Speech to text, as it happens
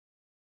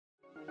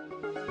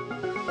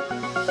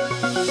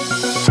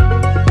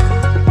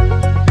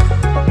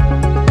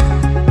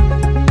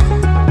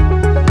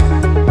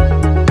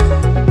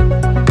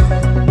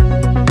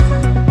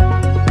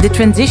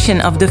transition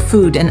of the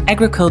food and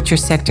agriculture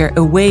sector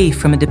away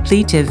from a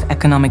depletive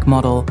economic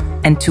model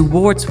and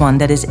towards one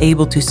that is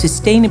able to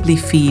sustainably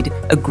feed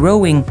a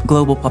growing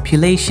global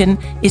population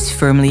is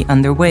firmly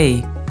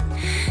underway.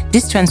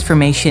 This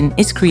transformation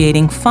is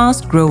creating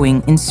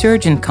fast-growing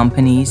insurgent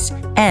companies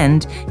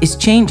and is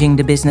changing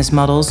the business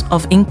models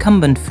of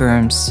incumbent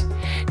firms,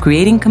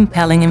 creating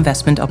compelling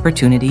investment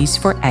opportunities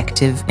for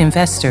active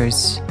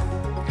investors.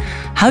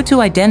 How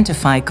to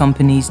identify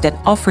companies that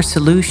offer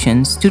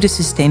solutions to the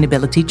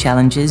sustainability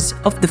challenges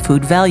of the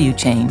food value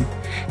chain,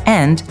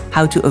 and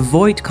how to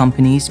avoid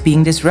companies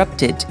being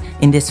disrupted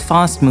in this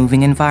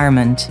fast-moving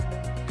environment.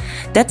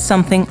 That's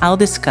something I'll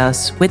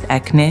discuss with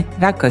Agne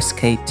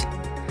Rakoskate,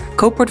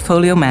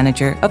 co-portfolio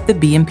manager of the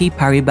BNP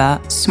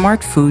Paribas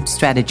Smart Food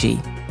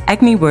Strategy.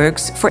 Agne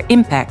works for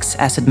Impax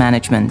Asset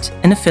Management,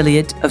 an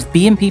affiliate of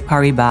BNP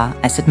Paribas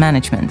Asset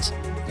Management.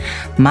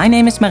 My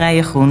name is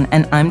Marije Groen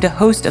and I'm the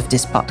host of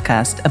this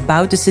podcast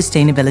about the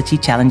sustainability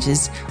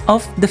challenges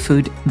of the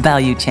food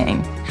value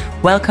chain.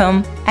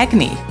 Welcome,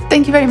 Agne.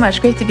 Thank you very much.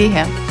 Great to be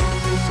here.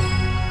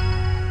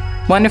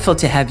 Wonderful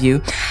to have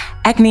you.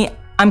 Agne,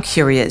 I'm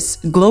curious.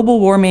 Global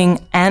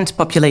warming and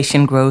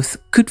population growth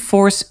could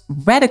force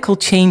radical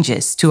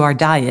changes to our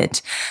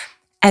diet.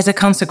 As a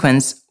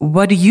consequence,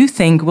 what do you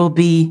think will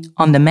be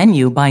on the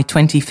menu by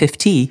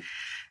 2050?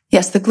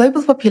 Yes, the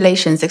global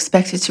population is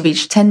expected to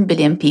reach 10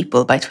 billion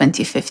people by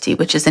 2050,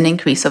 which is an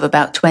increase of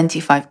about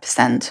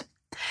 25%.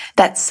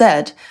 That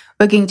said,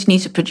 we're going to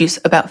need to produce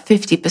about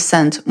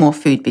 50% more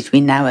food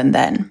between now and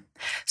then.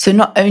 So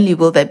not only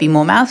will there be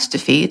more mouths to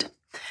feed,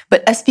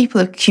 but as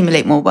people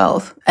accumulate more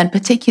wealth, and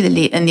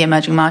particularly in the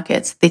emerging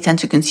markets, they tend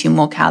to consume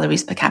more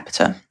calories per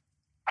capita.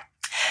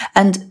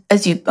 And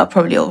as you are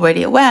probably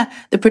already aware,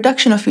 the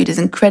production of food is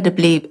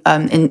incredibly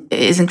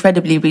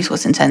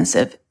resource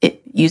intensive.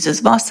 It uses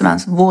vast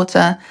amounts of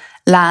water,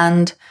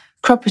 land,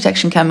 crop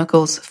protection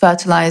chemicals,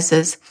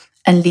 fertilizers,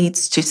 and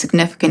leads to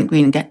significant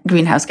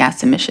greenhouse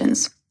gas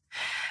emissions.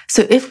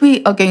 So if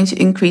we are going to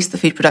increase the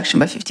food production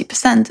by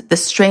 50%, the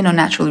strain on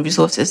natural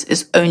resources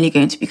is only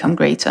going to become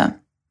greater.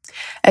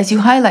 As you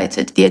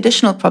highlighted, the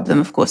additional problem,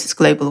 of course, is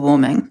global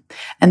warming,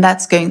 and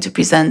that's going to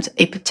present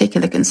a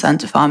particular concern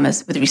to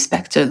farmers with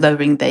respect to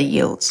lowering their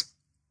yields.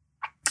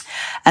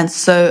 And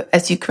so,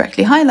 as you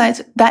correctly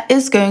highlight, that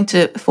is going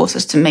to force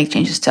us to make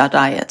changes to our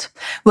diet.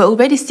 We're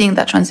already seeing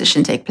that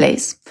transition take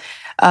place.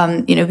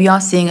 We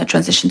are seeing a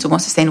transition to more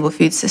sustainable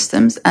food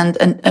systems, and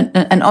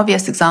an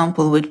obvious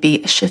example would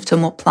be a shift to a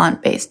more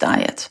plant-based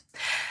diet.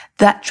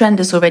 That trend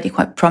is already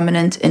quite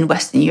prominent in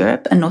Western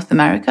Europe and North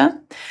America,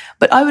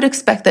 but I would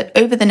expect that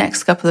over the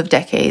next couple of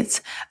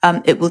decades,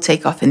 it will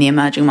take off in the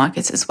emerging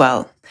markets as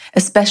well,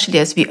 especially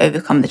as we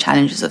overcome the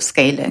challenges of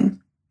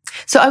scaling.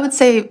 So I would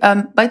say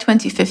by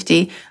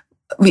 2050,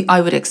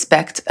 I would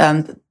expect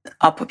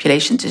our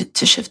population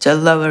to shift to a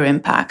lower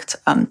impact,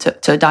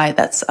 to a diet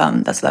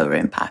that's lower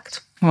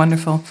impact.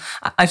 Wonderful.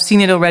 I've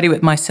seen it already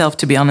with myself,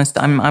 to be honest.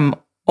 I'm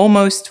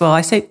almost,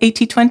 I say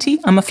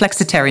 80-20. I'm a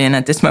flexitarian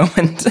at this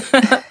moment.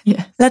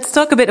 Yeah. Let's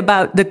talk a bit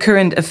about the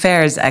current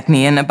affairs,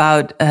 Agne, and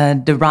about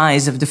the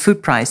rise of the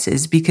food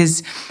prices,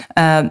 because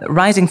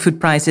rising food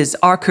prices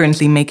are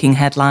currently making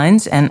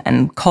headlines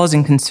and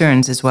causing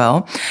concerns as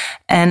well.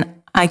 And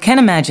I can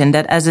imagine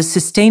that as a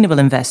sustainable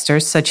investor,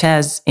 such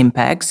as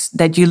Impax,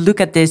 that you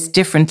look at this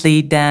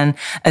differently than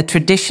a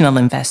traditional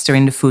investor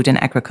in the food and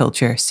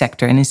agriculture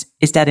sector. And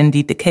is that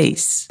indeed the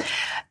case?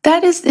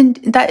 That is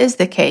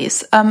the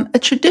case. A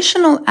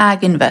traditional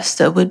ag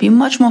investor would be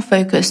much more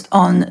focused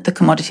on the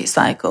commodity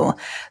cycle.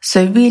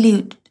 So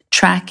really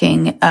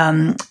tracking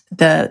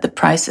the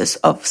prices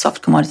of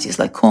soft commodities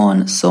like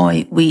corn,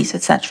 soy, wheat,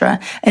 etc.,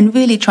 and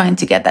really trying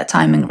to get that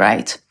timing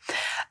right.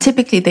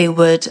 Typically, they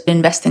would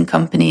invest in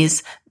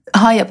companies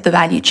high up the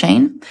value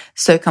chain.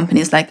 So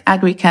companies like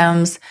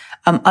agrichems,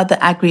 other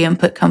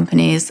agri-input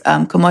companies,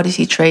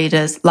 commodity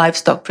traders,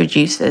 livestock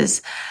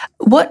producers.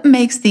 What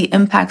makes the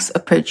Impax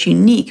approach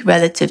unique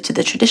relative to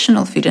the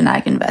traditional food and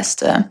ag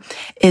investor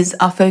is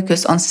our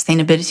focus on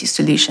sustainability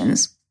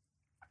solutions.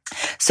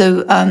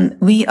 So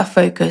we are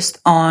focused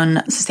on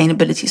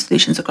sustainability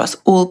solutions across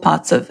all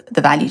parts of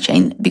the value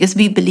chain because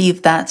we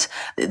believe that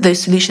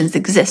those solutions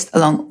exist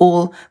along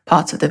all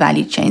parts of the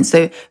value chain.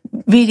 So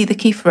really the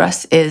key for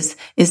us is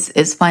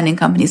finding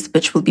companies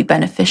which will be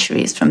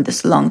beneficiaries from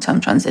this long-term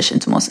transition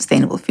to more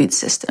sustainable food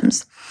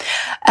systems.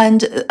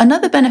 And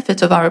another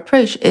benefit of our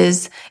approach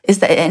is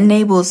that it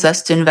enables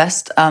us to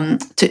invest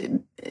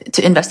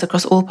to invest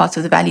across all parts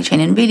of the value chain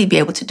and really be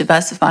able to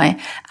diversify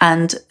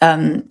and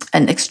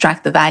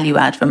extract the value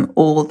add from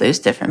all those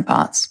different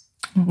parts.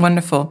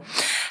 Wonderful.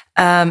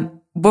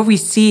 What we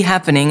see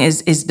happening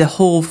is the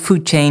whole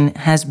food chain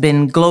has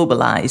been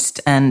globalized.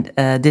 And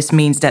this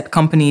means that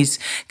companies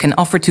can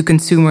offer to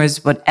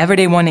consumers whatever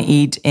they want to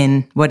eat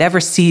in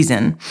whatever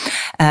season.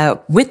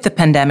 With the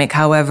pandemic,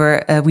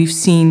 however, we've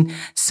seen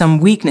some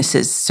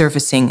weaknesses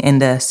surfacing in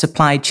the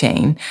supply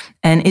chain.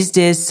 And is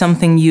this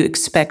something you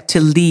expect to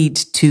lead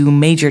to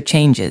major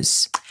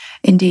changes?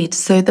 Indeed.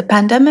 So the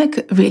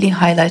pandemic really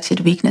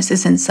highlighted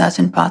weaknesses in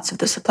certain parts of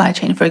the supply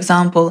chain. For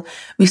example,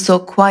 we saw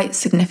quite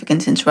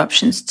significant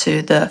interruptions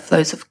to the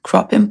flows of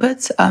crop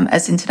inputs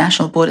as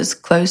international borders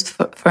closed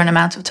for an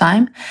amount of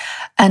time.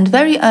 And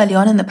very early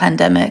on in the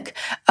pandemic,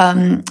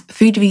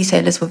 food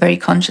retailers were very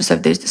conscious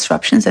of those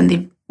disruptions, and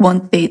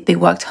they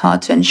worked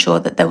hard to ensure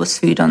that there was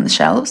food on the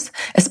shelves,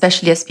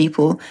 especially as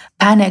people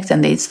panicked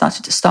and they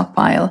started to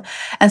stockpile.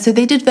 And so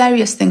they did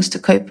various things to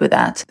cope with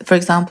that. For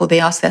example, they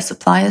asked their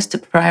suppliers to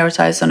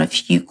prioritize on a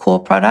few core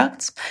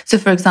products. So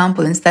for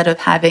example, instead of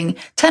having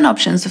 10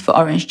 options for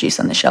orange juice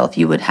on the shelf,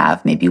 you would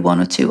have maybe 1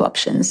 or 2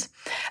 options.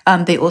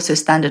 They also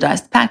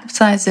standardized pack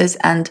sizes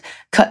and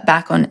cut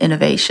back on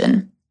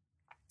innovation.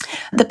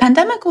 The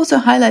pandemic also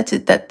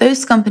highlighted that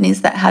those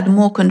companies that had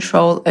more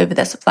control over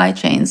their supply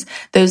chains,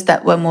 those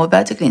that were more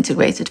vertically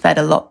integrated, fared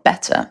a lot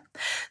better.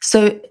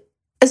 So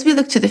as we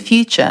look to the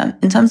future,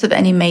 in terms of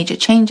any major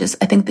changes,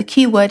 I think the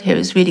key word here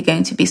is really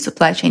going to be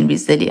supply chain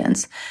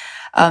resilience.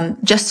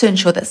 Just to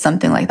ensure that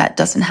something like that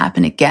doesn't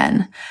happen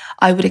again,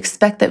 I would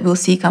expect that we'll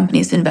see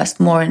companies invest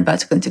more in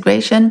vertical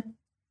integration.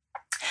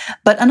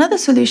 But another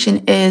solution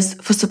is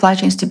for supply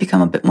chains to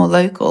become a bit more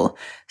local.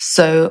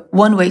 So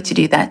one way to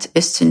do that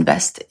is to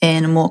invest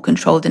in more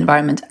controlled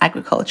environment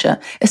agriculture,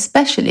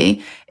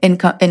 especially in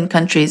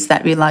countries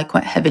that rely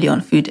quite heavily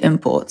on food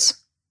imports.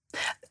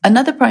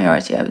 Another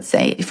priority, I would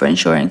say, for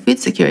ensuring food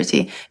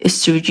security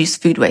is to reduce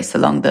food waste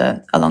along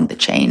the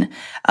chain,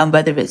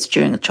 whether it's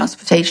during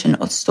transportation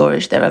or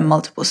storage. There are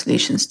multiple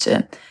solutions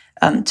to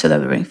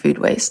lowering food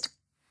waste.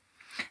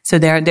 So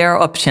there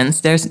are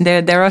options.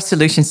 There are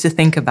solutions to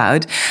think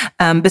about.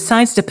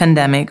 Besides the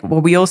pandemic,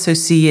 what we also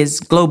see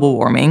is global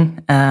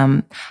warming.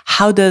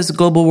 How does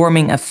global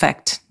warming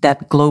affect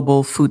that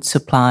global food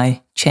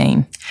supply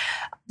chain?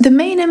 The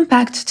main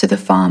impact to the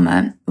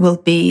farmer will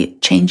be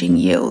changing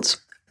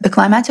yields. The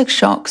climatic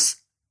shocks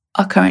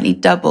are currently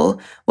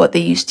double what they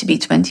used to be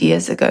 20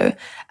 years ago.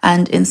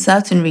 And in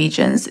certain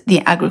regions,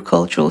 the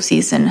agricultural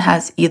season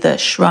has either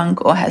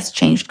shrunk or has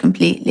changed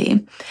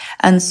completely.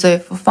 And so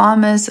for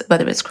farmers,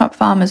 whether it's crop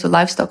farmers or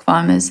livestock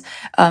farmers,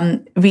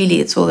 really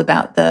it's all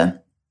about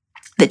the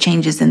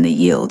changes in the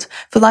yield.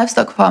 For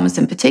livestock farmers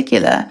in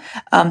particular,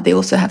 they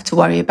also have to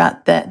worry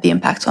about the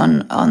impact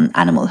on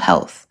animal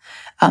health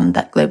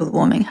that global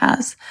warming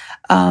has.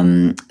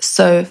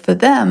 So for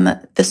them,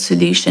 the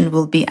solution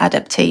will be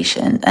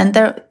adaptation. And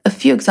there are a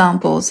few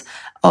examples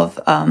of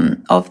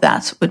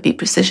that would be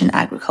precision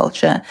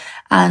agriculture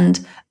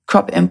and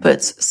crop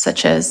inputs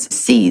such as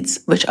seeds,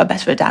 which are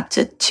better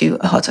adapted to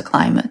a hotter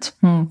climate.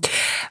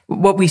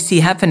 What we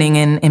see happening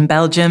in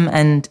Belgium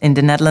and in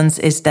the Netherlands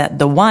is that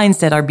the wines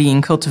that are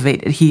being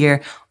cultivated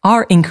here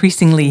are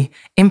increasingly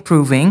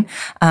improving.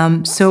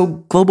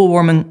 So global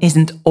warming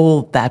isn't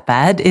all that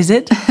bad, is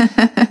it?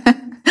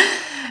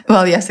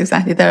 Well, yes,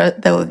 exactly. There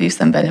will be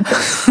some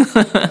benefits.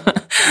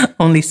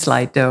 Only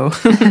slight, though.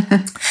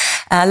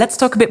 Let's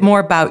talk a bit more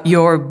about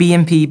your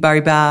BNP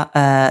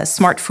Paribas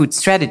Smart Food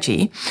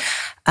strategy.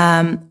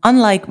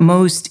 Unlike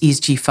most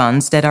ESG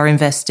funds that are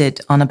invested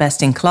on a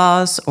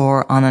best-in-class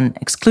or on an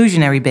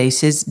exclusionary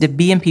basis, the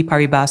BNP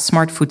Paribas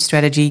Smart Food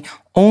strategy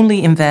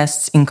only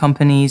invests in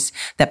companies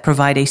that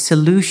provide a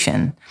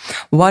solution.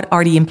 What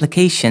are the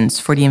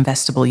implications for the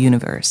investable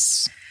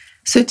universe?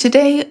 So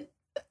today,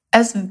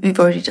 as we've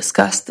already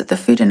discussed, the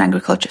food and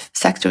agriculture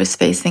sector is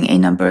facing a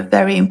number of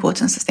very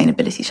important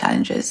sustainability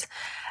challenges.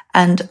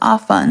 And our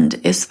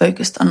fund is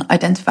focused on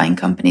identifying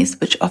companies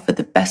which offer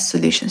the best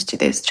solutions to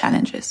those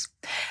challenges.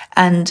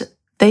 And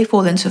they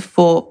fall into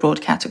 4 broad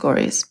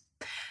categories.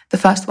 The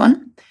first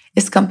one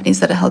is companies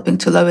that are helping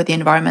to lower the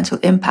environmental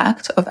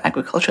impact of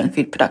agriculture and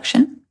food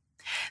production.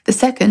 The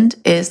second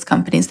is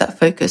companies that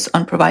focus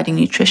on providing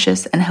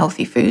nutritious and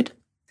healthy food.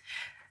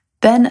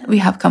 Then we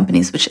have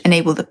companies which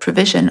enable the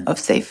provision of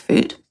safe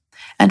food.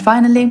 And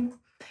finally,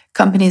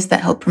 companies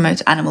that help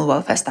promote animal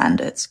welfare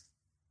standards.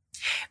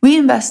 We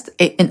invest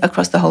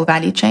across the whole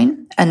value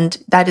chain, and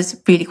that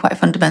is really quite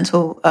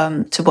fundamental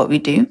to what we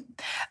do.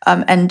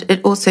 And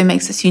it also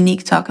makes us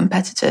unique to our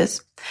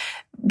competitors.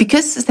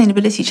 Because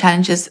sustainability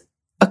challenges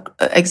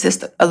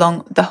exist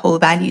along the whole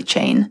value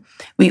chain,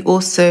 we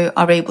also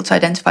are able to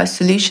identify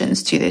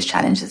solutions to those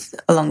challenges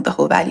along the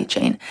whole value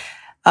chain.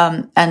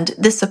 And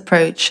this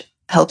approach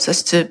helps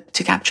us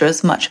to capture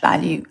as much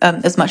value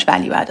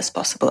add as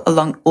possible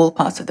along all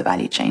parts of the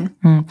value chain.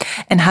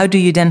 And how do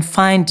you then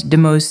find the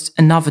most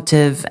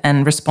innovative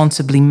and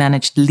responsibly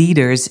managed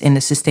leaders in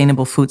the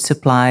sustainable food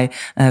supply,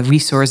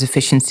 resource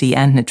efficiency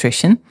and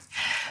nutrition?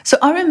 So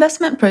our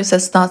investment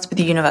process starts with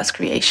the universe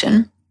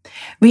creation.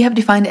 We have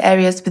defined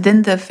areas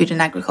within the food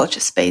and agriculture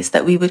space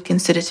that we would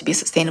consider to be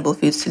sustainable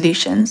food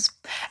solutions.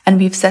 And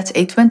we've set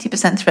a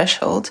 20%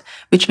 threshold,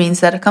 which means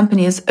that a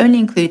company is only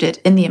included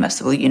in the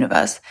investable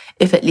universe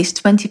if at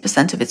least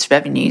 20% of its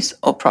revenues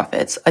or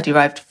profits are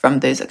derived from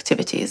those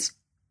activities.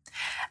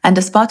 And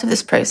as part of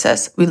this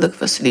process, we look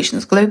for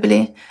solutions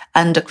globally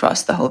and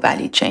across the whole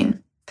value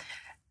chain.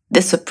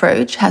 This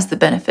approach has the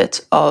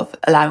benefit of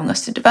allowing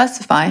us to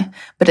diversify,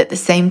 but at the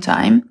same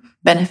time,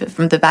 benefit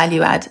from the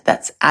value add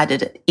that's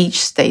added at each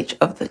stage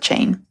of the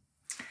chain.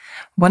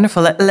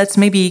 Wonderful. Let's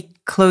maybe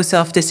close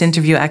off this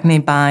interview, Agni,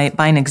 by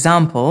an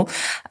example.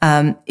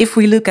 If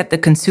we look at the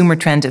consumer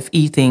trend of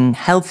eating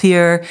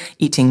healthier,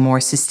 eating more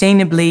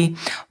sustainably,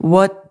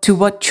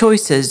 what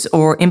choices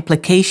or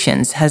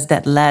implications has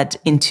that led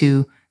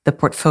into the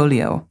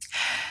portfolio?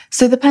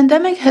 So the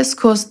pandemic has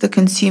caused the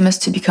consumers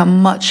to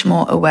become much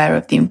more aware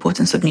of the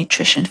importance of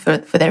nutrition for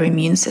their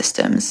immune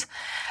systems.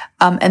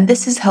 And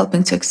this is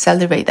helping to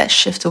accelerate that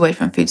shift away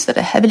from foods that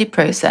are heavily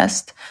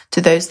processed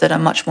to those that are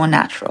much more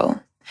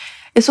natural.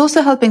 It's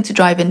also helping to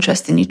drive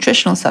interest in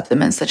nutritional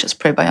supplements such as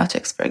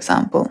probiotics, for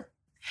example.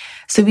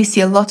 So we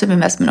see a lot of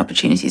investment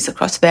opportunities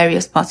across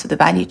various parts of the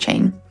value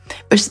chain,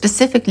 but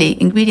specifically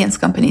ingredients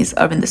companies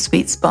are in the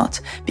sweet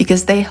spot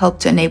because they help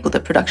to enable the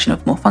production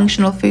of more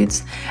functional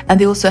foods, and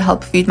they also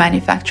help food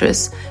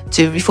manufacturers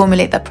to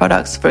reformulate their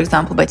products, for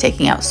example, by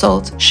taking out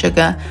salt,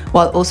 sugar,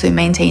 while also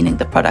maintaining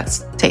the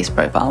product's taste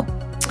profile.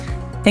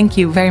 Thank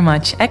you very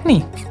much,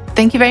 Agni.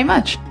 Thank you very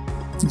much.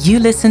 You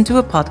listened to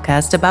a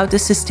podcast about the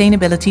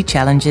sustainability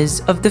challenges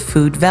of the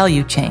food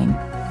value chain.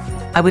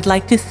 I would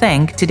like to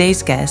thank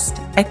today's guest,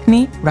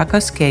 Agni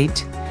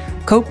Rakos-Kate,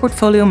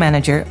 co-portfolio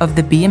manager of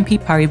the BNP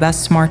Paribas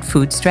Smart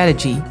Food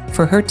Strategy,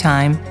 for her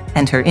time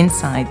and her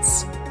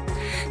insights.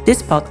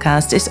 This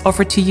podcast is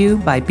offered to you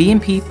by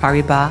BNP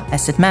Paribas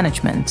Asset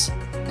Management.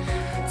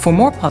 For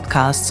more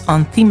podcasts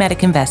on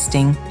thematic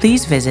investing,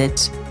 please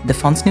visit the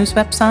Fondsnieuws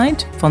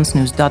website,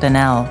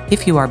 fondsnieuws.nl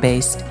if you are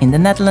based in the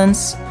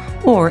Netherlands,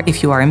 or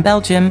if you are in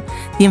Belgium,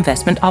 the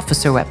Investment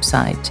Officer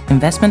website,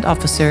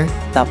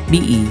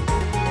 investmentofficer.be.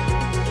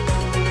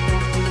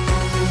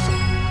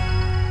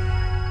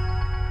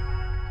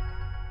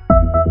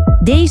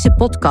 Deze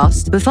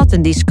podcast bevat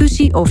een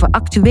discussie over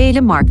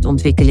actuele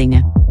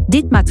marktontwikkelingen.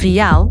 Dit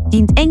materiaal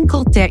dient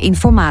enkel ter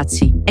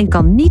informatie en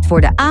kan niet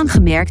worden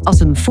aangemerkt als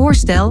een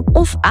voorstel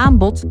of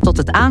aanbod tot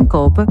het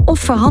aankopen of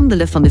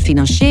verhandelen van de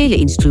financiële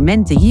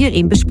instrumenten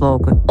hierin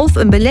besproken, of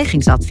een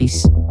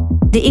beleggingsadvies.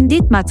 De in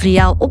dit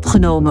materiaal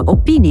opgenomen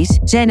opinies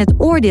zijn het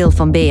oordeel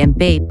van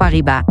BNP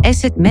Paribas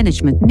Asset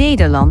Management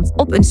Nederland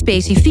op een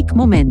specifiek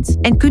moment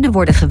en kunnen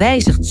worden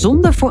gewijzigd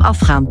zonder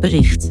voorafgaand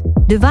bericht.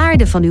 De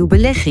waarde van uw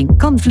belegging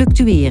kan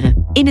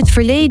fluctueren. In het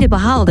verleden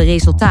behaalde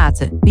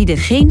resultaten bieden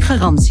geen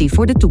garantie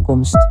voor de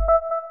toekomst.